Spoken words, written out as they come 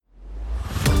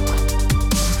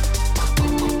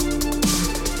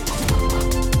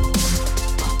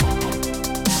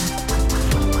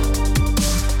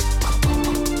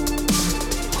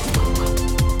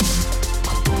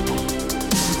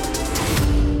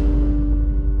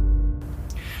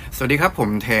วัสดีครับผม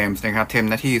เทมส์นะครับเทม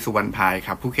นาทีสุวรรณพายค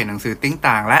รับผู้เขียนหนังสือติ้ง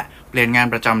ต่างและเปลี่ยนงาน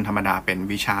ประจำธรรมดาเป็น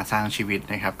วิชาสร้างชีวิต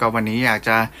นะครับก็วันนี้อยากจ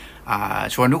ะ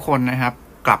ชวนทุกคนนะครับ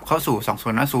กลับเข้าสู่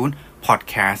2050พอด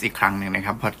แคสต์อีกครั้งหนึ่งนะค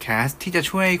รับพอดแคสต์ที่จะ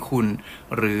ช่วยคุณ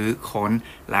หรือค้น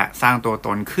และสร้างตัวต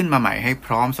นขึ้นมาใหม่ให้พ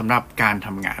ร้อมสำหรับการท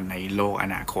ำงานในโลกอ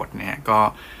นาคตนะฮะก็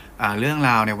เรื่องร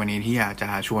าวในวันนี้ที่อยากจะ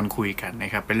ชวนคุยกันน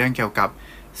ะครับเป็นเรื่องเกี่ยวกับ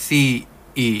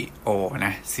CEO น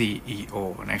ะ CEO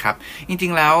นะครับจ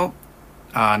ริงๆแล้ว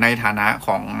ในฐานะข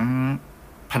อง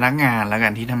พนักงานแล้วกั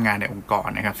นที่ทำงานในองค์กร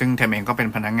นะครับซึ่งเทมเองก็เป็น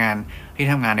พนักงานที่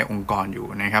ทำงานในองค์กรอยู่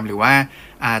นะครับหรือว่า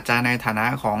อาจจะในฐานะ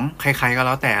ของใครๆก็แ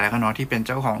ล้วแต่แล้วก็เนาะที่เป็นเ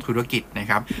จ้าของธุรกิจนะ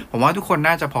ครับผมว่าทุกคน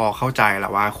น่าจะพอเข้าใจแหล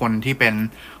ะว่าคนที่เป็น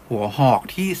หัวหอก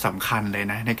ที่สำคัญเลย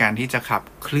นะในการที่จะขับ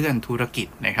เคลื่อนธุรกิจ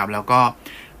นะครับแล้วก็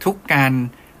ทุกการ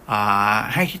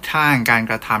ให้ทิศทางการ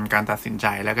กระทำการตัดสินใจ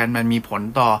แล้วกันมันมีผล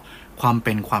ต่อความเ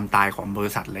ป็นความตายของบ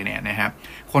ริษัทเลยเนี่ยนะครับ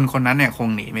คนนั้นเนี่ยคง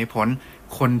หนีไม่พ้น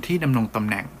คนที่ดำรงตำ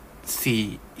แหน่ง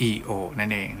CEO นั่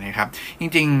นเองนะครับจ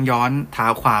ริงๆย้อนเท้า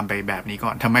ความไปแบบนี้ก่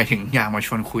อนทำไมถึงอยากมาช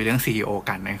วนคุยเรื่อง CEO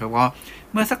กันนะครับก็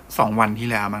เมื่อสัก2วันที่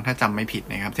แล้วมั้งถ้าจำไม่ผิด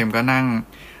นะครับเทมก็นั่ง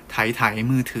ไถ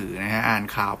มือถือนะฮะอ่าน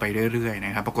ข่าวไปเรื่อยๆน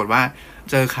ะครับปรากฏว่า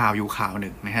เจอข่าวอยู่ข่าวห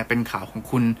นึ่งนะฮะเป็นข่าวของ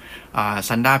คุณ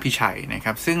ซันดาพิชัยนะค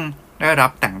รับซึ่งได้รั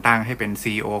บแต่งตั้งให้เป็น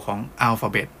CEO ของ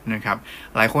Alphabet นะครับ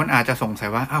หลายคนอาจจะสงสัย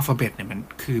ว่า Alphabet เนี่ยมัน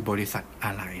คือบริษัทอ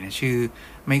ะไรนะชื่อ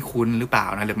ไม่คุ้นหรือเปล่า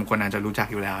นะหรือบางคนอาจจะรู้จัก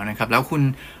อยู่แล้วนะครับแล้วคุณ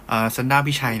ซันดา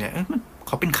พิชัยเนี่ยเ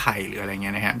ขาเป็นใครหรืออะไรเ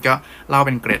งี้ยนะฮะก็เล่าเ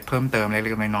ป็นเกรดเพิ่มเติมเล็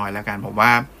กๆน้อยๆแล้วกันผมว่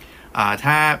า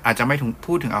ถ้าอาจจะไม่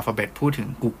พูดถึง Alphabet พูดถึง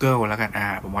Google แล้วกัน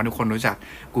ผมว่าทุกคนรู้จัก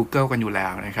Google กันอยู่แล้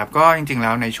วนะครับก็จริงๆแล้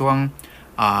วในช่วง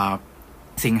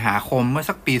สิงหาคมเมื่อ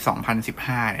สักปี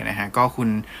 2015 เนี่ยนะฮะก็คุ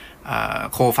ณ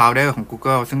co-founder ของ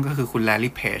Google ซึ่งก็คือคุณ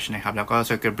Larry Page นะครับแล้วก็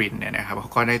Sergey Brin เนี่ยนะครับเข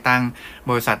าก็ได้ตั้ง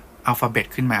บริษัท Alphabet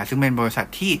ขึ้นมาซึ่งเป็นบริษัท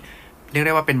ที่เรียกไ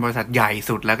ด้ว่าเป็นบริษัทใหญ่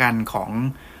สุดแล้วกันของ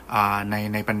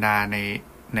ในบรรดา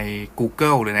ใน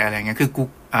Google หรือในอะไรเงี้ยคือ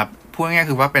พูดง่ายๆ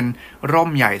คือว่าเป็นร่ม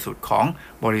ใหญ่สุดของ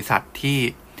บริษัทที่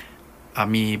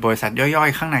มีบริษัทย่อย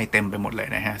ๆข้างในเต็มไปหมดเลย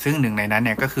นะฮะซึ่งหนึ่งในนั้นเ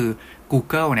นี่ยก็คือ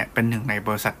Google เนี่ยเป็นหนึ่งในบ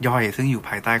ริษัทย่อยซึ่งอยู่ภ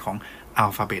ายใต้ของ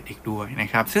Alphabet อีกด้วยนะ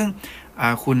ครับซึ่ง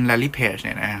คุณ Larry Page เ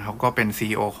นี่ยนะเขาก็เป็น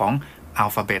CEO ของ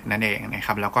Alphabet นั่นเองนะค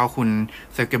รับแล้วก็คุณ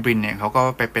Sergey Brin เนี่ยเขาก็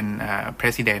ไปเป็น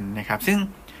President นะครับซึ่ง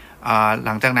ห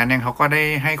ลังจากนั้นเนี่ยเขาก็ได้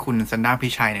ให้คุณซันดาพิ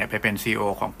ชัยเนี่ยไปเป็น CEO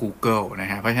ของ Google นะ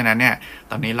ฮะเพราะฉะนั้นเนี่ย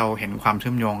ตอนนี้เราเห็นความเ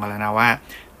ชื่อมโยงกันแล้วนะว่า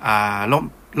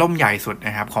ล่มใหญ่สุดน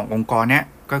ะครับขององค์กรเนี่ย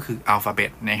ก็คือ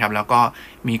Alphabet นะครับแล้วก็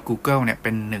มี Google เนี่ยเ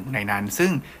ป็นหนึ่งในนั้นซึ่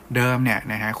งเดิมเนี่ย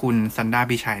นะฮะคุณซันดา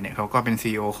พิชัยเนี่ยเขาก็เป็น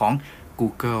CEO ของ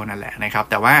Google นั่นแหละนะครับ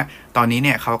แต่ว่าตอนนี้เ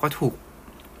นี่ยเขาก็ถูก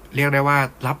เรียกได้ว่า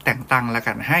รับแต่งตั้งแล้ว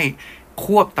กันให้ค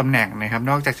วบตำแหน่งนะครับ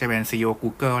นอกจากจะเป็น CEO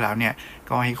Google แล้วเนี่ย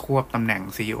ก็ให้ควบตำแหน่ง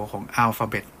CEO ของ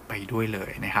Alphabet ไปด้วยเลย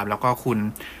นะครับแล้วก็คุณ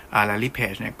Larry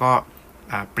Page เนี่ยก็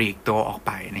ปลีกตัวออกไ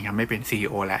ปนะครับไม่เป็น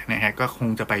CEO แล้วนะฮะก็คง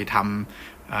จะไปท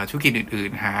ำธุรกิจอื่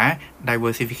นๆหา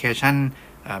diversification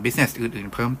business อื่น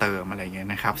ๆเพิ่มเติมอะไรเงี้ย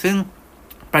นะครับซึ่ง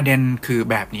ประเด็นคือ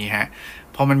แบบนี้ฮะ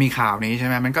พอมันมีข่าวนี้ใช่ไ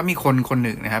หมมันก็มีคนห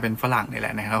นึ่งนะครับเป็นฝรั่งนี่แหล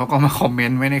ะนะครับเขาก็มาคอมเมน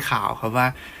ต์ไว้ในข่าวครับว่า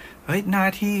เฮ้ยหน้า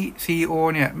ที่ CEO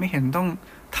เนี่ยไม่เห็นต้อง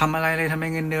ทำอะไรเลยทำไม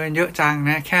เงินเดือนเยอะจัง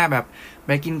นะแค่แบบไป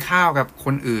กินข้าวกับค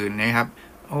นอื่นนะครับ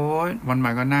โอ้ยวั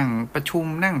นๆก็นั่งประชุม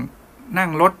นั่ง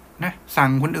รถนะสั่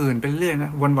งคนอื่นเป็นเรื่องน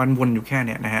ะวันวนอยู่แค่เ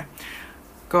นี้ยนะฮะ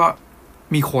ก็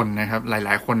มีคนนะครับหล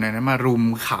ายๆคนนะมารุม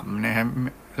ขำนะครับ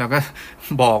แล้วก็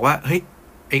บอกว่าเฮ้ย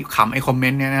ไอ้ขำไอ้คอมเม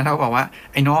นต์เนี่ยนะเขาบอกว่า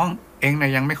ไอ้น้องเองเนี่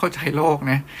ยยังไม่เข้าใจโลก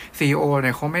นะ CEO เ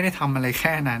นี่ยเขาไม่ได้ทำอะไรแ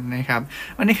ค่นั้นนะครับ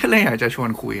วันนี้ก็เลยอยากจะชวน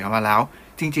คุยกันมาแล้ว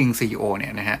จริงๆ CEO เนี่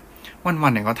ยนะฮะวั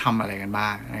นๆเนี่ยเขาทำอะไรกันบ้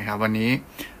างนะครับวันนี้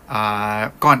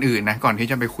ก่อนอื่นนะก่อนที่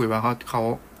จะไปคุยว่าเขา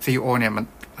CEO เนี่ยมัน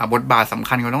บทบาทสำ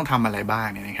คัญเขาต้องทำอะไรบ้าง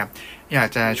เนี่ยนะครับอยาก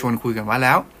จะชวนคุยกันว่าแ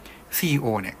ล้ว CEO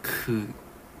เนี่ยคือ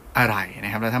อะไรน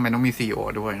ะครับแล้วทำไมต้องมี CEO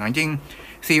ด้วยจริง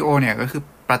ๆ CEO เนี่ยก็คือ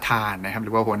ประธานนะครับห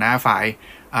รือว่าหัวหน้า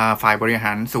ฝ่ายบริห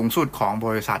ารสูงสุดของบ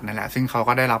ริษัทนั่นแหละซึ่งเขา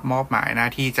ก็ได้รับมอบหมายหน้า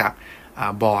ที่จาก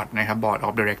บอร์ดนะครับบอร์ดออ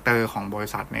ฟดีเรคเตอร์ของบริ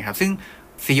ษัทนะครับซึ่ง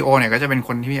CEO เนี่ยก็จะเป็นค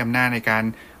นที่มีอำนาจในการ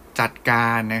จัดกา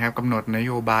รนะครับกำหนดนโ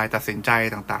ยบายตัดสินใจ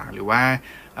ต่างๆหรือว่า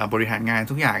บริหารงาน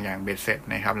ทุกอย่างอย่างเบ็ดเสร็จ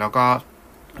นะครับแล้วก็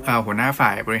หัวหน้าฝ่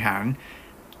ายบริหาร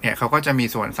เนี่ยเขาก็จะมี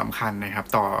ส่วนสำคัญนะครับ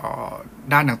ต่อ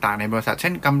ด้านต่างๆในบริษัทเ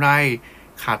ช่นกำไร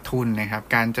ขาดทุนนะครับ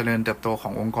การเจริญเติบโตขอ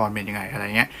งองค์กรเป็นยังไงอะไร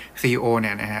เงี้ย CEO เ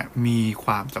นี่ยนะฮะมีค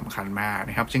วามสำคัญมาก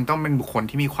นะครับจึงต้องเป็นบุคคล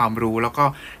ที่มีความรู้แล้วก็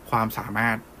ความสามา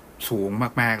รถสูง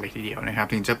มากๆเลยทีเดียวนะครับ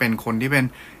ถึงจะเป็นคนที่เป็น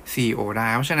CEO ได้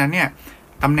เพราะฉะนั้นเนี่ย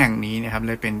ตำแหน่งนี้นะครับเ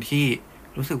ลยเป็นที่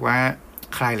รู้สึกว่า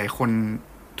ใครหลายคน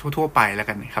ทั่วๆไปแล้ว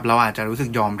กันนะครับเราอาจจะรู้สึก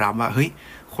ยอมรับว่าเฮ้ย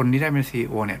คนที่ได้เป็น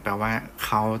CEO เนี่ยแปลว่าเ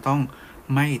ขาต้อง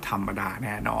ไม่ธรรมดาแ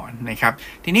น่นอนนะครับ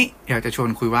ทีนี้อยากจะชวน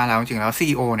คุยว่าแล้วจริงๆแล้ว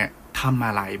CEO เนี่ยท ทำอ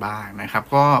ะไรบ้างนะครับ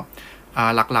ก็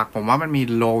หลักๆผมว่ามันมี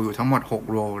โรอยู่ทั้งหมด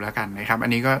6โรแล้วกันนะครับอั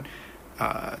นนี้ก็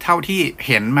เท่าที่เ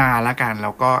ห็นมาแล้วกันแ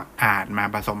ล้วก็อ่านมา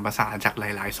ผสมผสานจากห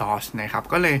ลายๆซอสนะครับ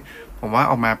ก็เลยผมว่า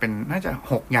ออกมาเป็นน่าจะ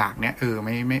6อย่างเนี่ย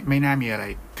ไม่น่ามีอะไร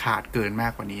ขาดเกินมา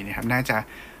กกว่านี้นะครับน่าจะ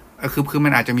คือมั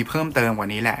นอาจจะมีเพิ่มเติมกว่า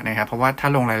นี้แหละนะครับเพราะว่าถ้า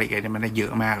ลงรายละเอียดมันได้เยอ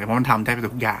ะมากเลยเพราะมันทำได้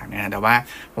ทุกอย่างนะแต่ว่า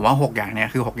ผมว่า6อย่างเนี่ย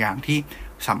คือ6อย่างที่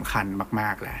สำคัญม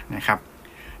ากๆแหละนะครับ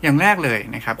อย่างแรกเลย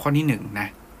นะครับข้อที่1นะ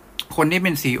คนที่เ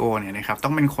ป็น CEO เนี่ยนะครับต้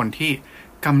องเป็นคนที่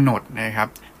กำหนดนะครับ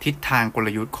ทิศทางกล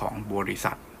ยุทธ์ของบริ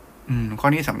ษัทข้อ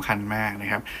นี้สำคัญมากนะ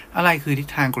ครับอะไรคือทิศ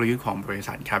ทางกลยุทธ์ของบริ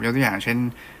ษัทครับยกตัวอย่างเช่น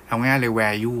เอาง่ายเลย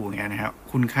value อย่างเงี้ยนะครับ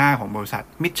คุณค่าของบริษัท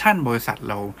มิชชั่นบริษัท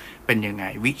เราเป็นยังไง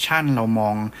วิชั่นเรามอ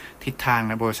งทิศทางใ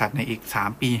นบริษัทในอีก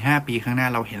3 ปี 5 ปีข้างหน้า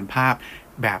เราเห็นภาพ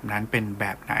แบบนั้นเป็นแบ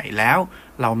บไหนแล้ว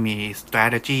เรามี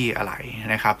strategy อะไร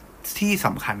นะครับที่ส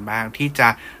ำคัญบ้างที่จะ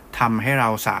ทำให้เรา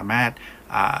สามารถ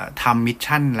ทำมิช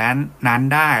ชั่นนั้น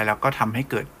ได้แล้วก็ทำให้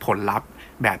เกิดผลลัพธ์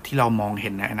แบบที่เรามองเห็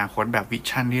นในอนาคตแบบวิ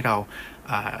ชั่นที่เรา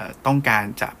ต้องการ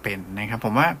จะเป็นนะครับผ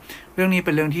มว่าเรื่องนี้เ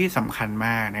ป็นเรื่องที่สำคัญม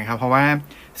ากนะครับเพราะว่า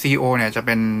CEO เนี่ยจะเ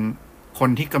ป็นคน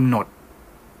ที่กำหนด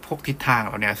พวกทิศทาง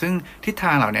เราเนี่ยซึ่งทิศท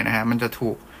างเราเนี่ยนะฮะมันจะถู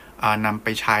กนำไป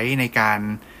ใช้ในการ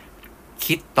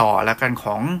คิดต่อแล้วกันข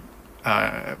อง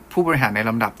ผู้บริหารใน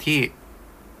ลำดับที่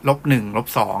-1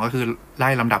 -2 ก็คือไล่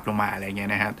ลำดับลงมาอะไรเงี้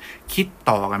ยนะครับคิด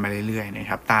ต่อกันมาเรื่อยๆนะ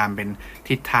ครับตามเป็น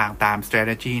ทิศทางตาม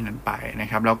strategy นั้นไปนะ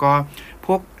ครับแล้วก็พ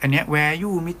วกอันเนี้ย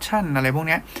value mission อะไรพวกเ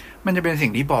นี้ยมันจะเป็นสิ่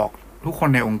งที่บอกทุกคน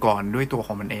ในองค์กรด้วยตัวข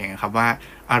องมันเองครับว่า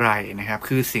อะไรนะครับ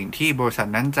คือสิ่งที่บริษัท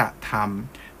นั้นจะท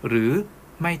ำหรือ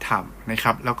ไม่ทำนะค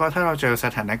รับแล้วก็ถ้าเราเจอส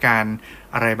ถานการณ์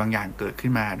อะไรบางอย่างเกิดขึ้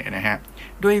นมาเนี่ยนะฮะ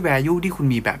ด้วย value ที่คุณ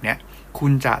มีแบบเนี้ยคุ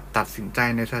ณจะตัดสินใจ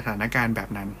ในสถานการณ์แบบ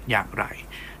นั้นอย่างไร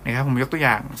นะครับผมยกตัวอ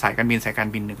ย่างสายการบิ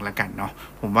นหนึ่งละกันเนาะ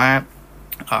ผมว่า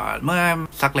เมื่อ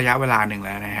สักระยะเวลาหนึ่งแ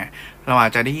ล้วนะฮะเราอา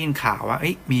จจะได้ยินข่าวว่า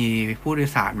มีผู้โด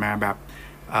ยสารมาแบบ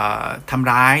ท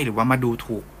ำร้ายหรือว่ามาดู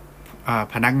ถูก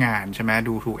พนักงานใช่ไหม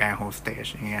ดูถูกแอร์โฮสเตส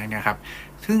อย่างเงี้ยนะครับ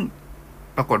ซึ่ง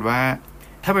ปรากฏว่า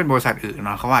ถ้าเป็นบริษัทอื่นเ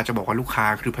นาะเขาอาจจะบอกว่าลูกค้า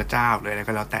คือพระเจ้าเลยอะไร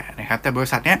ก็แล้วแต่นะครับแต่บริ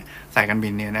ษัทเนี้ยสายการบิ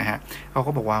นเนี่ยนะฮะเขา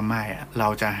ก็บอกว่าไม่เรา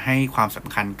จะให้ความส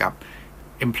ำคัญกับ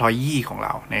employee ของเร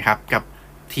านะครับกับ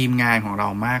ทีมงานของเรา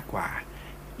มากกว่า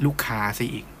ลูกค้าซะ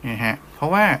อีกนะฮะเพรา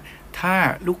ะว่า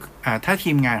ถ้า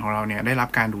ทีมงานของเราเนี่ยได้รับ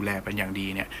การดูแลเป็นอย่างดี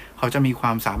เนี่ยเขาจะมีคว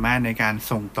ามสามารถในการ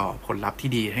ส่งต่อผลลัพธ์ที่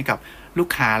ดีให้กับลูก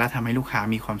ค้าและทำให้ลูกค้า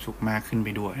มีความสุขมากขึ้นไป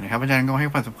ด้วยนะครับเพราะฉะนั้นก็ให้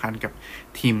ความสำคัญกับ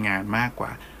ทีมงานมากกว่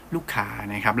าลูกค้า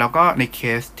นะครับแล้วก็ในเค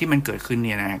สที่มันเกิดขึ้นเ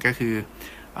นี่ยนะก็คือ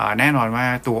แน่นอนว่า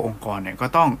ตัวองค์กรเนี่ยก็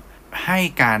ต้องให้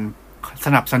การส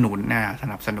นับส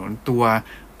นุนตัว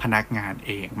พนักงานเ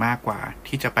องมากกว่า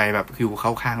ที่จะไปแบบอยู่เข้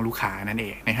าข้างลูกค้านั่นเอ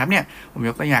งนะครับเนี่ยผมย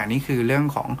กตัวอย่างนี้คือเรื่อง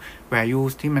ของ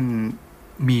values ที่มัน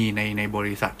มีในบ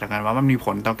ริษัทจากกันว่ามันมีผ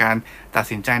ลต่อการตัด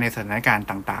สินใจในสถานการณ์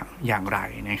ต่างๆอย่างไร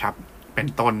นะครับเป็น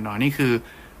ต้นเนาะนี่คือ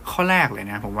ข้อแรกเลย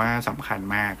นะผมว่าสำคัญ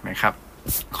มากนะครับ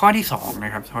ข้อที่2น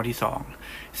ะครับข้อที่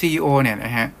2 CEO เนี่ยน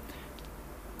ะฮะ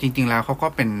จริงๆแล้วเขาก็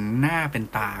เป็นหน้าเป็น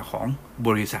ตาของบ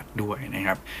ริษัทด้วยนะค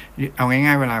รับเอา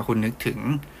ง่ายๆเวลาคุณนึกถึง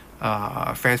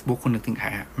Facebook คุณนึกถึงใคร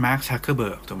ฮะมาร์ค ซักเคอร์เบิ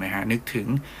ร์กถูกไหมฮะนึกถึง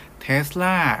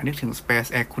Tesla นึกถึง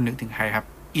SpaceX คุณนึกถึงใครครับ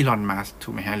อีลอน มัสก์ถู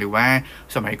กไหมฮะหรือว่า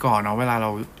สมัยก่อนเนาะเวลาเร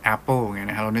า Apple ไง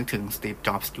นะฮะเรานึกถึงสตีฟ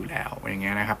จ็อบส์อยู่แล้วอย่างเ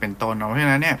งี้ยนะครับเป็นต้นเนาะเพราะฉะ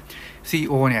นั้นเนี่ย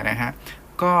CEO เนี่ยนะฮะ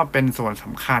ก็เป็นส่วนส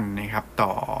ำคัญนะครับต่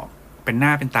อเป็นหน้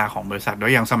าเป็นตาของบริษัทโด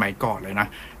ยอย่างสมัยก่อนเลยนะ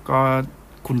ก็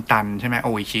คุณตันใช่ไหมโอ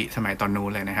อิชิสมัยตอนนู้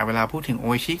นเลยนะครับเวลาพูดถึงโอ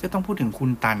อิชิก็ต้องพูดถึงคุ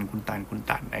ณตัน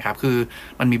นะครับคือ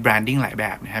มันมีแบรนดิ้งหลายแบ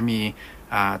บนะฮะมี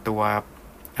ตัว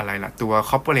อะไรล่ะตัว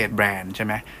corporate brand ใช่ไ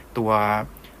หมตัว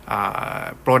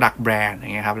product brand อย่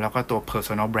างเงี้ยครับแล้วก็ตัว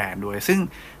personal brand ด้วยซึ่ง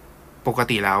ปก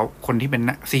ติแล้วคนที่เป็น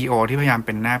CEO ที่พยายามเ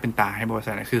ป็นหน้าเป็นตาให้บริ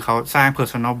ษัทคือเขาสร้าง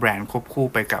personal brand ควบคู่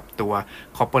ไปกับตัว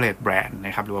corporate brand น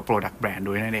ะครับหรือว่า product brand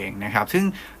ด้วยนั่นเองนะครับซึ่ง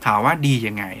ถามว่าดี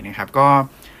ยังไงนะครับก็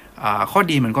ข้อ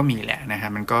ดีมันก็มีแหละนะฮะ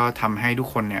มันก็ทำให้ทุก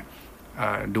คนเนี่ย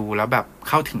ดูแล้วแบบ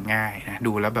เข้าถึงง่ายนะ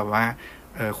ดูแล้วแบบว่า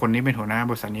คนนี้เป็นหัวหน้า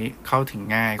บริษัทนี้เข้าถึง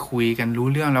ง่ายคุยกันรู้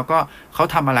เรื่องแล้วก็เขา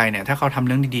ทำอะไรเนี่ยถ้าเขาทำเ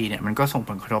รื่องดีๆเนี่ยมันก็ส่ง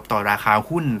ผลกระทบต่อราคา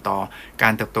หุ้นต่อกา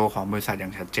รเติบโตของบริษัทอย่า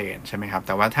งชัดเจนใช่ไหมครับแ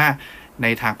ต่ว่าถ้าใน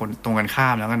ทางตรงกันข้า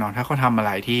มแล้วก็นอนถ้าเขาทำอะไ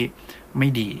รที่ไม่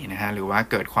ดีนะฮะหรือว่า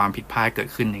เกิดความผิดพลาดเกิด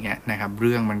ขึ้นอย่างเงี้ยนะครับเ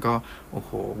รื่องมันก็โอ้โห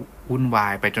วุ่นวา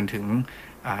ยไปจนถึง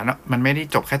มันไม่ได้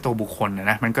จบแค่ตัวบุคคลน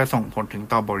ะมันก็ส่งผลถึง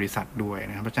ต่อบริษัทด้วย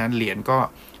นะครับเพราะฉะนั้นเหรียญก็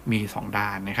มี2ด้า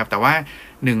นนะครับแต่ว่า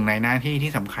หนึ่งในหน้าที่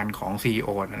ที่สำคัญของ CEO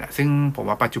นั่นแหละซึ่งผม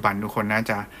ว่าปัจจุบันทุกคนน่า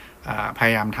จะพย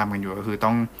ายามทำกันอยู่ก็คือต้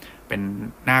องเป็น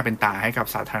หน้าเป็นตาให้กับ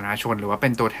สาธารณชนหรือว่าเป็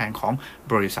นตัวแทนของ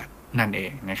บริษัทนั่นเอ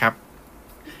งนะครับ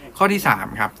ข้อที่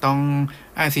3ครับต้อง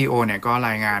CEO เนี่ยก็ร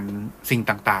ายงานสิ่ง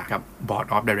ต่างๆกับ Board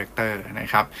of Director นะ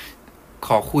ครับ ข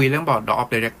อคุยเรื่อง Board of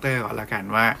Director ก่อนละกัน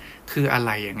ว่าคืออะไ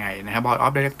รยังไงนะครับ Board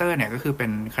of Director เนี่ยก็คือเป็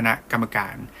นคณะกรรมกา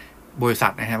รบริษั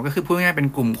ทนะครับก็คือพูดง่ายๆเป็น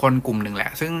กลุ่มคนกลุ่มหนึ่งแหล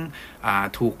ะซึ่ง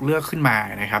ถูกเลือกขึ้นมา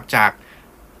นะครับจาก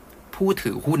ผู้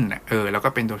ถือหุ้นแล้วก็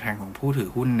เป็นตัวแทนของผู้ถือ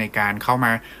หุ้นในการเข้าม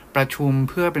าประชุม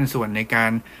เพื่อเป็นส่วนในกา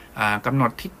รกำหน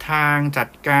ดทิศทางจัด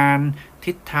การ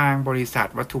ทิศทางบริษัท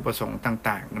วัตถุประสงค์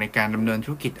ต่างๆในการดำเนิน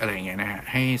ธุรกิจอะไรอย่างเงี้ยนะฮะ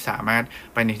ให้สามารถ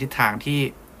ไปในทิศทางที่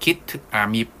คิด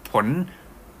มีผล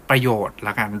ประโยชน์แล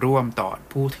ะการร่วมต่อ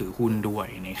ผู้ถือหุ้นด้วย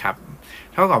นะครับ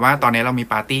เท่ากับว่าตอนนี้เรามี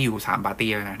ปาร์ตี้อยู่3ปาร์ตี้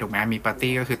แล้วนะถูกไหมมีปาร์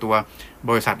ตี้ก็คือตัว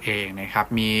บริษัทเองนะครับ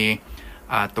มี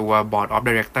ตัว Board of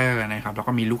Director นะครับแล้ว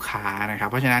ก็มีลูกค้านะครับ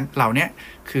เพราะฉะนั้นเราเนี้ย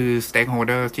คือ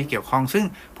Stakeholder ที่เกี่ยวข้องซึ่ง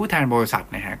ผู้แทนบริษัท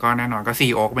นะฮะก็แน่นอนก็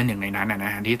CEO เป็นหนึ่งในนั้นน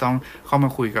ะฮะที่ต้องเข้ามา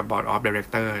คุยกับ Board of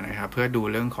Director นะครับเพื่อดู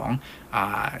เรื่องของ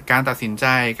การตัดสินใจ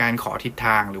การขอทิศท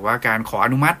างหรือว่าการขออ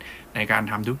นุมัติในการ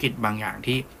ทำธุรกิจบางอย่าง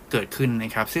ที่เกิดขึ้นน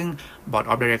ะครับซึ่ง Board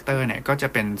of Director เนี่ยก็จะ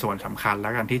เป็นส่วนสำคัญแล้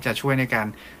วกันที่จะช่วยในการ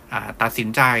ตัดสิน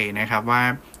ใจนะครับว่า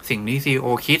สิ่งที่ CEO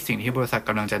คิดสิ่งที่บริษัทก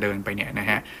ำลังจะเดินไปเนี่ยนะ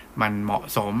ฮะมันเหมาะ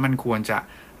สมมันควรจะ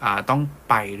ต้อง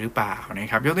ไปหรือเปล่านะ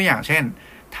ครับยกตัวอย่างเช่น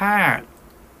ถ้า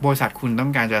บริษัทคุณต้อ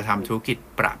งการจะทำธุรกิจ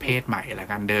ประเภทใหม่ละ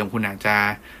กันเดิมคุณอาจจะ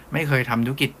ไม่เคยทำ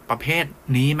ธุรกิจประเภท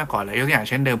นี้มาก่อนเลยยกตัวอย่าง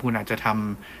เช่นเดิมคุณอาจจะท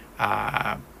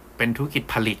ำเป็นธุรกิจ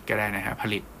ผลิตก็ได้นะฮะผ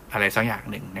ลิตอะไรสักอย่าง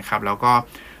หนึ่งนะครับแล้วก็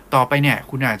ต่อไปเนี่ย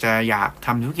คุณอาจจะอยากท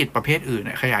ำธุรกิจประเภทอื่น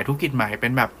ขยายธุรกิจใหม่เป็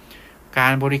นแบบกา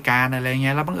รบริการอะไรเ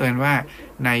งี้ยแล้วบังเอิญว่า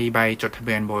ในใบจดทะเ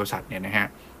บียนบริษัทเนี่ยนะฮะ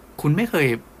คุณไม่เคย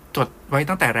จดไว้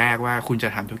ตั้งแต่แรกว่าคุณจะ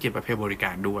ทำธุรกิจประเภทบริก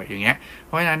ารด้วยอย่างเงี้ยเ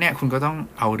พราะฉะนั้นเนี่ยคุณก็ต้อง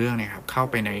เอาเรื่องเนี่ยครับเข้า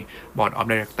ไปใน Board of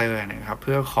Director นะครับเ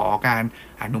พื่อขอการ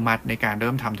อนุมัติในการเ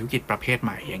ริ่มทำธุรกิจประเภทใ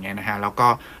หม่อย่างเงี้ยนะฮะแล้วก็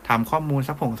ทำข้อมูล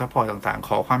ซัพพอร์ตต่างๆข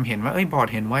อความเห็นว่าบอร์ด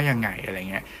เห็นว่ายังไงอะไร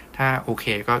เงี้ยถ้าโอเค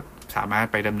ก็สามารถ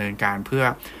ไปดำเนินการเพื่อ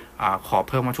ขอเ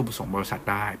พิ่มวัตถุประสงค์บริษัท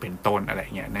ได้เป็นต้นอะไร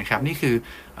เงี้ยนะครับนี่คือ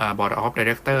Board of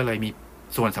Director เลยมี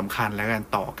ส่วนสำคัญแล้วกัน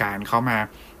ต่อการเข้ามา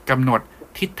กำหนด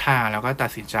ทิศทางแล้วก็ตัด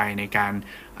สินใจในการ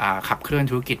ขับเคลื่อน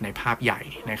ธุรกิจในภาพใหญ่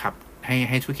นะครับ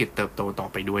ให้ธุรกิจเติบโตต่อ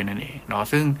ไปด้วยนั่นเองเนาะ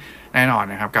ซึ่งแน่นอน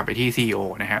นะครับกลับไปที่ CEO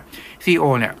นะฮะ CEO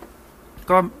เนี่ย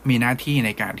ก็มีหน้าที่ใน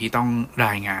การที่ต้องร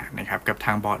ายงานนะครับกับท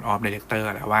าง Board of Director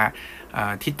แล้วว่า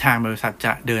ทิศทางบริษัทจ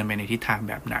ะเดินไปในทิศทาง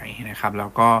แบบไหนนะครับแล้ว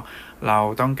ก็เรา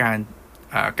ต้องการ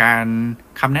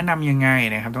คำแนะนำยังไง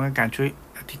นะครับต้องการช่วย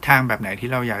ทิศทางแบบไหนที่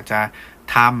เราอยากจะ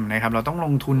ทำนะครับเราต้องล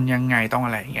งทุนยังไงต้องอ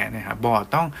ะไรอย่างเงี้ยนะครับบอร์ด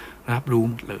ต้องรับรู้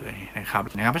หมดเลยนะครับ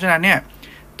เพราะฉะนั้นเนี่ย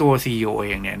ตัว CEO เอ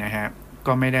งเนี่ยนะฮะ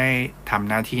ก็ไม่ได้ทำ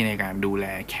หน้าที่ในการดูแล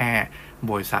แค่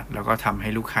บริษัทแล้วก็ทำให้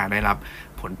ลูกค้าได้รับ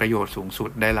ผลประโยชน์สูงสุด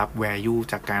ได้รับ value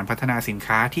จากการพัฒนาสิน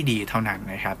ค้าที่ดีเท่านั้น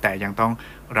นะครับแต่ยังต้อง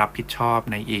รับผิดชอบ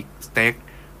ในอีก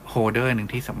stakeholder หนึ่ง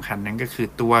ที่สำคัญนั่นก็คือ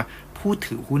ตัวผู้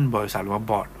ถือหุ้นบริษัทหรือว่า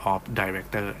Board of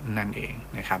Director นั่นเอง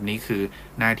นะครับนี่คือ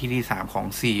หน้าที่ที่3ของ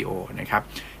CEO นะครับ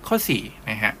ข้อ4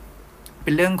นะฮะเ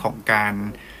ป็นเรื่องของการ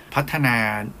พัฒนา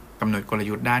กำหนดกล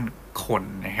ยุทธ์ด้านคน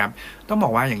นะครับต้องบอ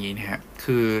กว่าอย่างนี้นะฮะ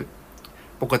คือ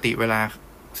ปกติเวลา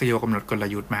CEO กำหนดกล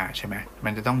ยุทธ์มาใช่ไหมมั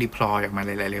นจะต้อง deploy ออกมาห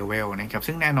ลายๆ level นะครับ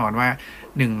ซึ่งแน่นอนว่า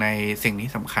หนึ่งในสิ่งที่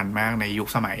สำคัญมากในยุค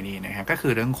สมัยนี้นะครับก็คื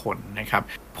อเรื่องคนนะครับ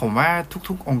ผมว่า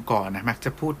ทุกๆองค์กรนะมักจ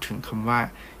ะพูดถึงคำว่า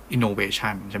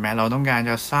innovation ใช่ไหมเราต้องการ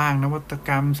จะสร้างนวัตก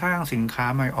รรมสร้างสินค้า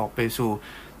ใหม่ออกไปสู่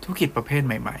ธุรกิจประเภทใ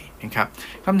หม่ๆนะครับ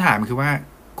คำถามคือว่า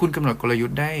คุณกำหนดกลยุท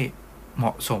ธ์ได้เหม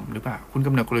าะสมหรือเปล่าคุณก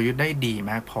ำหนดกลยุทธ์ได้ดี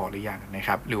มากพอหรือยังนะค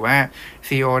รับหรือว่า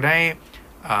CEO ได้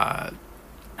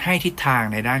ให้ทิศทาง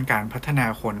ในด้านการพัฒนา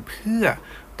คนเพื่อ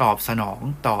ตอบสนอง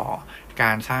ต่อก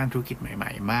ารสร้างธุรกิจให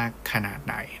ม่ๆมากขนาดไ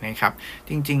หนนะครับ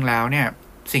จริงๆแล้วเนี่ย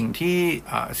สิ่งที่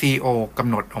CEO กำ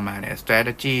หนดออกมาเนี่ย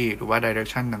strategy หรือว่า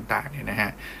direction ต่างๆเนี่ยนะฮ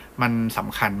ะมันส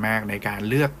ำคัญมากในการ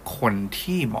เลือกคน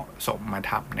ที่เหมาะสมมา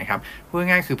ทำนะครับพูด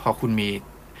ง่ายๆคือพอคุณมี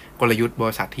กลยุทธ์บ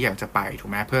ริษัทที่อยากจะไปถูก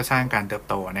ไหมเพื่อสร้างการเติบ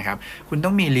โตนะครับคุณต้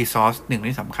องมี resource หนึ่ง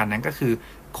ที่สำคัญนั้นก็คือ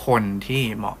คนที่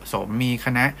เหมาะสมมีค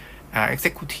ณะ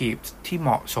executive ที่เห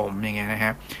มาะสมอย่างเงี้ยนะฮ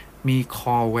ะมี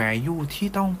core value ที่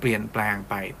ต้องเปลี่ยนแปลง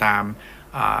ไปตาม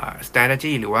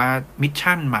strategy หรือว่า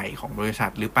mission ใหม่ของบริษั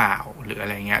ทหรือเปล่าหรืออะไ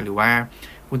รเงี้ยหรือว่า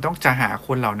คุณต้องจะหาค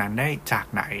นเหล่านั้นได้จาก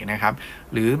ไหนนะครับ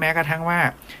หรือแม้กระทั่งว่า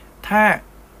ถ้า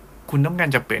คุณต้องการ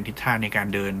จะเปลี่ยนทิศทางในการ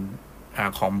เดิน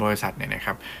ของบริษัทเนี่ยนะค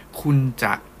รับคุณจ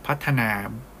ะพัฒนา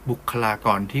บุคลาก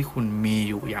รที่คุณมี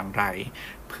อยู่อย่างไร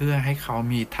เพื่อให้เขา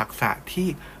มีทักษะที่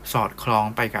สอดคล้อง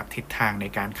ไปกับทิศทางใน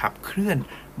การขับเคลื่อน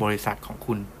บริษัทของ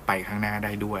คุณไปข้างหน้าไ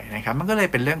ด้ด้วยนะครับมันก็เลย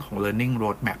เป็นเรื่องของ learning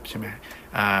roadmap ใช่ไหม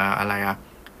อะไร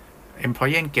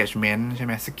employee engagement ใช่ไห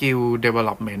ม skill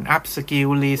development up skill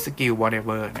re skill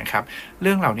whatever นะครับเ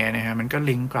รื่องเหล่านี้นะฮะมันก็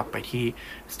ลิงก์กลับไปที่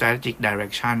strategic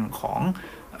direction ของ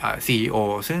CEO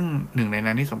ซึ่งหนึ่งใน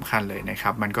นั้นที่สำคัญเลยนะครั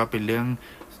บมันก็เป็นเรื่อง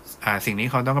สิ่งที่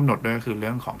เขาต้องกำหนดด้วยก็คือเ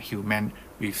รื่องของ human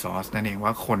resource นั่นเองว่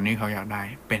าคนที่เขาอยากได้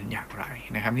เป็นอย่างไร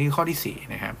นะครับนี่ข้อที่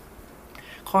4นะครับ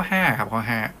ข้อ5ครับข้อ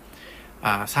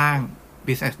5สร้าง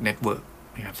business network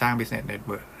นะครับสร้าง business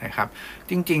network นะครับ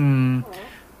จริง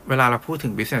ๆเวลาเราพูดถึ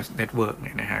ง business network เ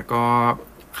นี่ยนะฮะก็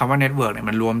คำว่า network เนี่ย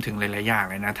มันรวมถึงหลายๆอย่าง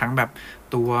เลยนะทั้งแบบ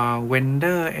ตัว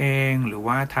vendor เองหรือ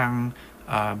ว่าทาง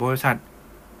บริษัท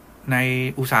ใน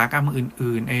อุตสาหกรรม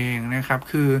อื่นๆเองนะครับ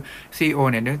คือ CEO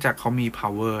เนี่ยเนื่องจากเขามี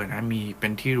power นะมีเป็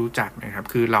นที่รู้จักนะครับ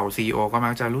คือเหล่า CEO ก็มั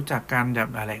กจะรู้จักกันแบบ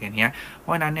อะไรกันเนี้ยเพรา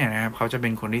ะนั้นเนี่ยนะครับเขาจะเป็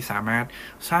นคนที่สามารถ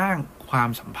สร้างความ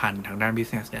สัมพันธ์ทางด้าน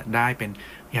business เนี่ยได้เป็น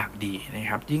อย่างดีนะ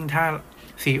ครับยิ่งถ้า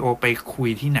CEO ไปคุย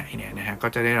ที่ไหนเนี่ยนะฮะก็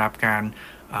จะได้รับการ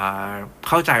เ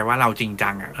ข้าใจว่าเราจริงจั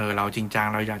งเราจริงจัง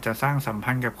เราอยากจะสร้างสัม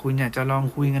พันธ์กับคุณอยากจะลอง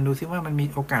คุยกันดูซิว่ามันมี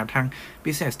โอกาสทาง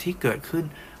business ที่เกิดขึ้น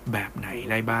แบบไหน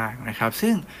ได้บ้างนะครับ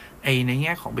ซึ่งในแ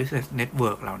ง่ของ business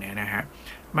network เราเนี่ยนะฮะ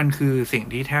มันคือสิ่ง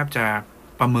ที่แทบจะ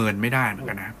ประเมินไม่ได้เหมือน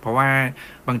กันนะเพราะว่า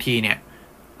บางทีเนี่ย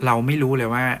เราไม่รู้เลย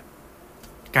ว่า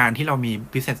การที่เรามี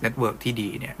business network ที่ดี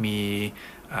เนี่ยมี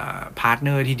พาร์ทเน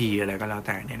อร์ที่ดีอะไรก็แล้วแ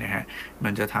ต่เนี่ยนะฮะมั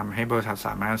นจะทำให้บริษัทส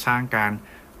ามารถสร้างการ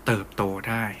เติบโต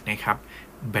ได้นะครับ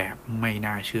แบบไม่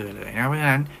น่าเชื่อเลยนะเพราะฉะ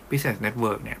นั้น business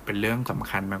network เนี่ยเป็นเรื่องสำ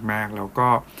คัญมากๆแล้วก็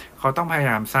เขาต้องพยา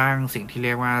ยามสร้างสิ่งที่เ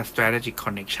รียกว่า strategic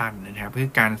connection นะครับคื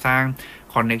อการสร้าง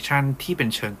connection ที่เป็น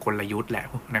เชิงกลยุทธ์แหละ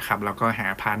นะครับแล้วก็หา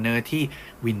partner ที่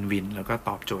win-win แล้วก็ต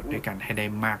อบโจทย์ด้วยกันให้ได้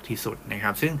มากที่สุดนะค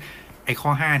รับซึ่งไอ้ข้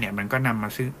อ5เนี่ยมันก็นำมา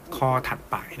ซึ่งข้อถัด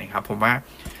ไปนะครับผมว่า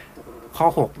ข้อ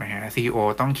6นะฮะ CEO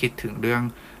ต้องคิดถึงเรื่อง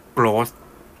growth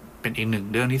เป็นอีกหนึ่ง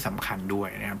เรื่องที่สำคัญด้วย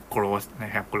นะครับ growth น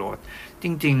ะครับ growth จ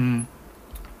ริง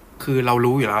ๆคือเรา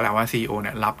รู้อยู่แล้วแหละว่า CEO เ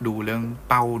นี่ยรับดูเรื่อง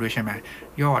เป้าด้วยใช่ไหม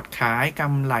ยอดขายก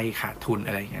ำไรขาดทุนอ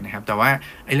ะไรอย่างเงี้ยนะครับแต่ว่า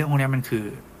ไอ้เรื่องพวกนี้มันคือ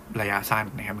ระยะสั้น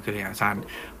นะครับมันคือระยะสั้น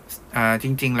จ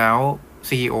ริงๆแล้ว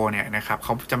CEO เนี่ยนะครับเข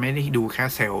าจะไม่ได้ดูแค่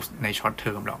เซลล์ในช็อตเท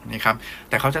อมหรอกนะครับ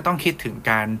แต่เขาจะต้องคิดถึง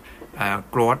การ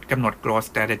growth กำหนด growth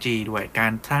strategy ด้วยกา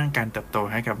รสร้างการเติบโต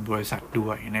ให้กับบริษัทด้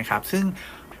วยนะครับซึ่ง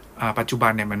ปัจจุบั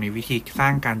นเนี่ยมันมีวิธีสร้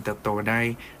างการเติบโตได้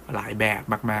หลายแบบ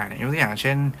มากๆยกตัวอย่างเ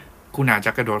ช่นคุณอาจจ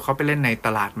ะกระโดดเข้าไปเล่นในต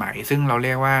ลาดใหม่ซึ่งเราเ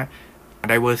รียกว่า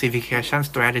diversification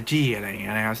strategy อะไรอย่างเ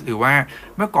งี้ยนะครับหรือว่า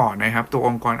เมื่อก่อนนะครับตัวอ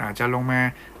งค์กรอาจจะลงมา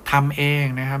ทำเอง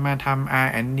นะครับมาทำ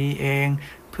R&D เอง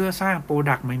เพื่อสร้างโปร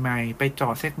ดักต์ใหม่ๆไปเจา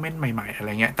ะเซกเมนต์ใหม่ๆอะไร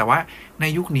เงี้ยแต่ว่าใน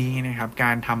ยุคนี้นะครับก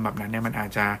ารทำแบบนั้นเนี่ยมันอาจ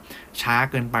จะช้า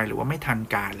เกินไปหรือว่าไม่ทัน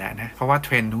การแล้วนะเพราะว่าเท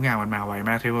รนด์ทุกอย่างมันมาไวม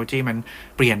ากเทคโนโลยีมัน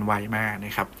เปลี่ยนไวมากน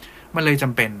ะครับมันเลยจ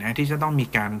ำเป็นนะที่จะต้องมี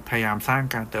การพยายามสร้าง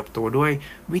การเติบโตด้วย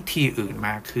วิธีอื่นม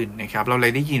ากขึ้นนะครับเราเล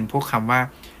ยได้ยินพวกคำว่า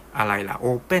อะไรล่ะ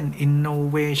Open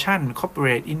Innovation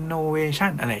Corporate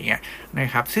Innovation อะไรอย่างเงี้ยนะ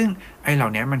ครับซึ่งไอ้เหล่า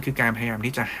นี้มันคือการพยายาม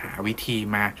ที่จะหาวิธี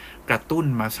มากระตุ้น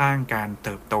มาสร้างการเ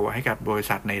ติบโตให้กับบริ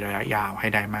ษัทในระยะยาวให้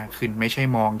ได้มากขึ้นไม่ใช่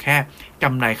มองแค่ก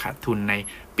ำไรขาดทุนใน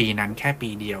ปีนั้นแค่ปี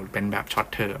เดียวเป็นแบบช็อต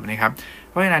เทอมนะครับ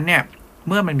เพราะฉะนั้นเนี่ย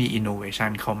เมื่อมันมี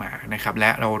innovation เข้ามานะครับและ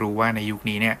เรารู้ว่าในยุค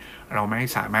นี้เนี่ยเราไม่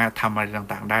สามารถทำอะไร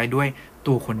ต่างๆได้ด้วย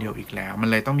ตัวคนเดียวอีกแล้วมัน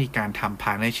เลยต้องมีการทำ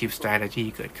partnership strategy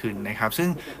เกิดขึ้นนะครับซึ่ง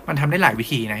มันทำได้หลายวิ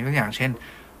ธีนะยกตัวอย่างเช่น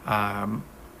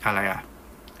อะไร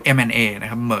M&A นะ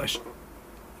ครับ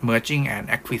merging and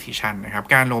acquisition นะครับ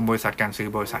การลงบริษัทการซื้อ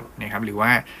บริษัทนะครับหรือว่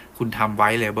าคุณทำ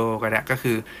white label ก็ได้ก็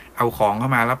คือเอาของเข้า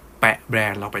มาแล้วแปะแบร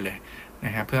นด์เราไปเลยน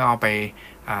ะครับเพื่อเอาไป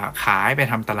ขายไป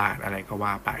ทำตลาดอะไรก็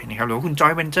ว่าไปนะครับหรือว่าคุณ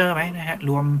joint venture ไหมนะฮะ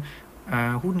รวม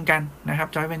หุ้นกันนะครับ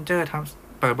joint venture ท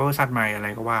ำเปิดบริษัทใหม่อะไร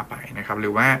ก็ว่าไปนะครับหรื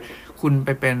อว่าคุณไป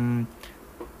เป็น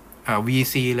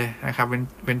VC เลยนะครับ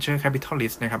venture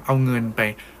capitalist นะครับเอาเงินไป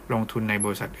ลงทุนในบ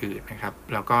ริษัทอื่นนะครับ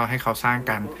แล้วก็ให้เขาสร้าง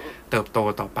การเติบโต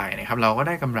ต่อไปนะครับเราก็ไ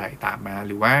ด้กำไรตามมาห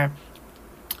รือว่า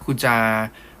คุณจะ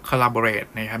collaborate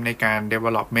นะครับในการ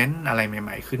development อะไรให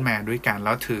ม่ๆขึ้นมาด้วยกันแ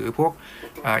ล้วถือพวก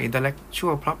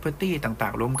intellectual property ต่า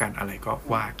งๆร่วมกันอะไรก็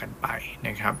ว่ากันไปน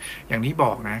ะครับอย่างที่บ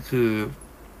อกนะคือ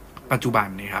ปัจจุบัน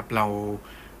นะครับเรา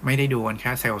ไม่ได้ดูกันแ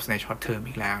ค่เซลล์ในช็อตเทอม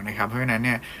อีกแล้วนะครับเพราะฉะนั้นเ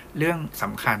นี่ยเรื่องส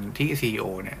ำคัญที่ CEO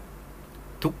เนี่ย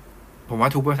ผมว่า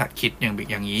ทุกบริษัทคิดอย่า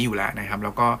งนี้อยู่แล้วนะครับแ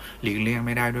ล้วก็หลีกเลี่ยงไ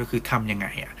ม่ได้ด้วยคือทำยังไง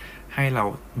ให้เรา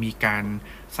มีการ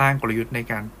สร้างกลยุทธ์ใน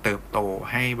การเติบโต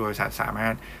ให้บริษัทสามา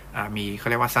รถมีเขา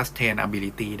เรียกว่า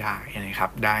sustainability ได้นะครั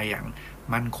บได้อย่าง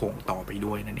มั่นคงต่อไป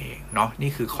ด้วยนั่นเองเนาะ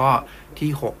นี่คือข้อที่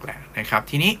6แหละนะครับ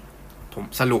ทีนี้ผม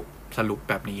สรุป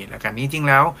แบบนี้แล้วกันจริงๆ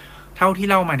แล้วเท่าที่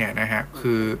เล่ามาเนี่ยนะฮะ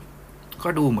คือก็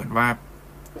ดูเหมือนว่า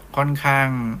ค่อนข้าง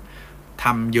ท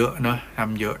ำเยอะเนอะ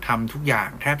ทำทุกอย่าง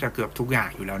แทบจะเกือบทุกอย่าง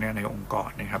อยู่แล้วเนี่ยในองค์กร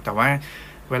นะครับแต่ว่า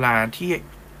เวลาที่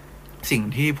สิ่ง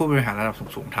ที่ผู้บริหารระดับ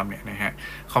สูงๆทำเนี่ยนะฮะ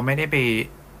เขาไม่ได้ไป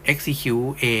execute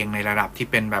เองในระดับที่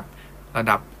เป็นแบบระ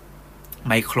ดับ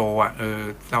ไมโคร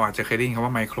เราอาจจะเคยได้ยินคำว่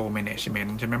าไมโครแมネจเมน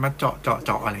ต์ใช่ไหมมาเจ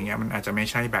าะอะไรเงี้ยมันอาจจะไม่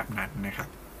ใช่แบบนั้นนะครับ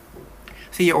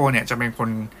CEO เนี่ยจะเป็นคน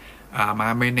มา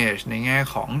manage ในแง่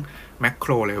ของ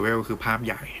macro level คือภาพใ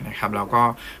หญ่นะครับแล้วก็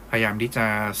พยายามที่จะ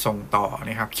ส่งต่อ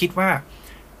นะครับคิดว่า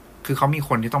คือเขามีค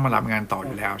นที่ต้องมารับงานต่ออ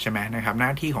ยู่แล้วใช่ไหมนะครับหน้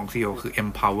าที่ของ CEO คือ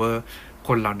empower ค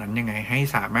นเหล่านั้นยังไงให้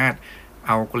สามารถเ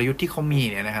อากลยุทธ์ที่เขามี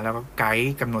เนี่ยนะฮะแล้วก็ไก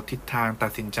ด์กำหนดทิศทางตั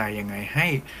ดสินใจยังไงให้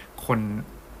คน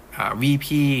VP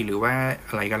หรือว่า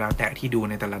อะไรก็แล้วแต่ที่ดู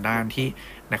ในแต่ละด้านที่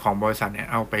ในของบริษัทเนี่ย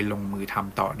เอาไปลงมือท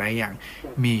ำต่อได้อย่าง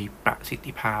มีประสิท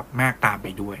ธิภาพมากตามไป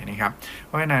ด้วยนะครับเ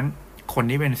พราะฉะนั้นคน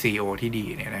ที่เป็น CEO ที่ดี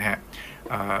เนี่ยนะฮะ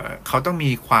เขาต้อง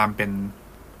มีความเป็น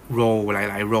โรห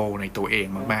ลายๆโรในตัวเอง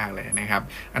มากๆเลยนะครับ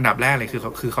อันดับแรกเลย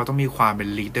คือเขาต้องมีความเป็น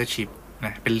leadership น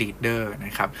ะเป็น leader น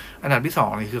ะครับอันดับที่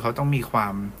2เลยคือเขาต้องมีควา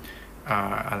ม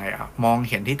มอง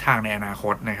เห็นทิศทางในอนาค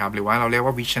ตนะครับหรือว่าเราเรียก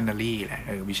ว่า visionary แหละ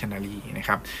visionary นะค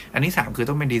รับอันที่3คือ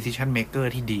ต้องเป็น decision maker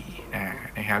ที่ดี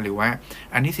นะครับหรือว่า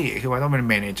อันที่4คือว่าต้องเป็น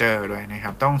manager ด้วยนะค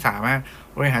รับต้องสามารถ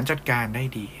บริหารจัดการได้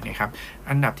ดีนะครับ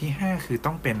อันดับที่5คือ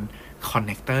ต้องเป็น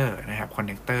connector นะครับ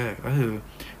connector ก็คือ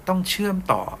ต้องเชื่อม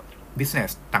ต่อ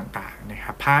business ต่างๆนะค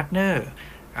รับ partner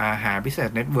หา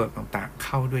business network ต่างๆเ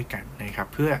ข้าด้วยกันนะครับ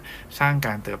เพื่อสร้างก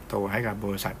ารเติบโตให้กับบ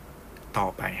ริษัทต่อ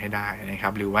ไปให้ได้นะครั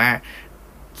บหรือว่า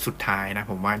สุดท้ายนะ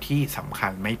ผมว่าที่สำคั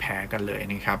ญไม่แพ้กันเลย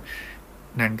นะครับ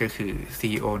นั่นก็คือ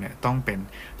CEO เนี่ยต้องเป็น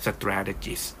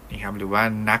strategist นะครับหรือว่า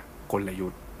นักกลยุ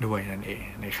ทธ์ด้วยนั่นเอง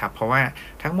นะครับเพราะว่า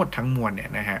ทั้งหมดทั้งมวลเนี่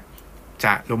ยนะฮะจ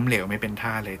ะล้มเหลวไม่เป็นท่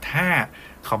าเลยถ้า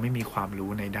เขาไม่มีความรู้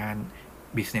ในด้าน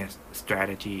business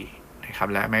strategy นะครับ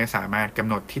และไม่สามารถกำ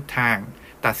หนดทิศทาง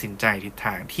ตัดสินใจทิศท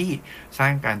างที่สร้า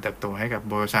งการเติบโตให้กับ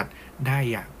บริษัทได้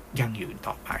อย่างยั่งยืน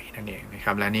ต่อไปนั่นเองนะค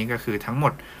รับและนี่ก็คือทั้งหม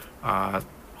ด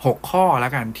6ข้อแล้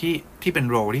วกันที่เป็น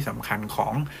โรที่สำคัญขอ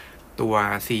งตัว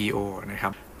CEO นะครั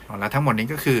บและทั้งหมดนี้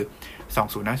ก็คือ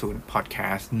2050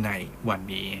 Podcast ในวัน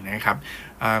นี้นะครับ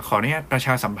ขออนุญาตประช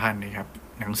าสัมพันธ์นะครับ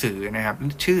หนังสือนะครับ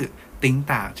ชื่อติ้ง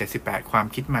ต่าง78ความ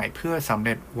คิดใหม่เพื่อสำเ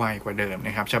ร็จไวกว่าเดิมน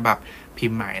ะครับฉบับพิ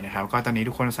มพ์ใหม่นะครับก็ตอนนี้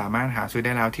ทุกคนสามารถหาซื้อไ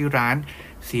ด้แล้วที่ร้าน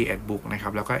C1 Book นะครั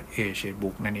บแล้วก็ Asia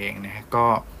Book นั่นเองนะฮะก็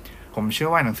ผมเชื่อ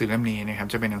ว่าหนังสือเล่มนี้นะครับ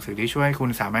จะเป็นหนังสือที่ช่วยคุณ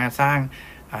สามารถสร้าง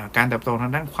การเติบโตทา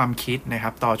งด้านความคิดนะค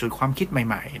รับต่อจุดความคิดใ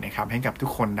หม่ๆนะครับให้กับทุก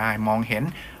คนได้มองเห็น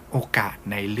โอกาส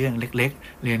ในเรื่องเล็ก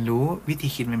ๆเรียนรู้วิธี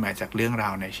คิดใหม่ๆจากเรื่องรา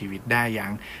วในชีวิตได้อย่า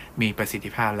งมีประสิท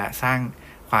ธิภาพและสร้าง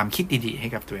ความคิดดีๆให้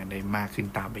กับตัวเองได้มากขึ้น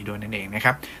ตามไปด้วยนั่นเองนะค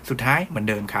รับสุดท้ายเหมือน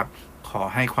เดิมครับขอ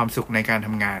ให้ความสุขในการท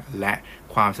ำงานและ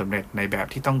ความสำเร็จในแบบ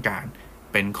ที่ต้องการ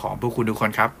เป็นของพวกคุณทุกค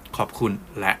นครับขอบคุณ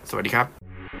และสวัสดีครับ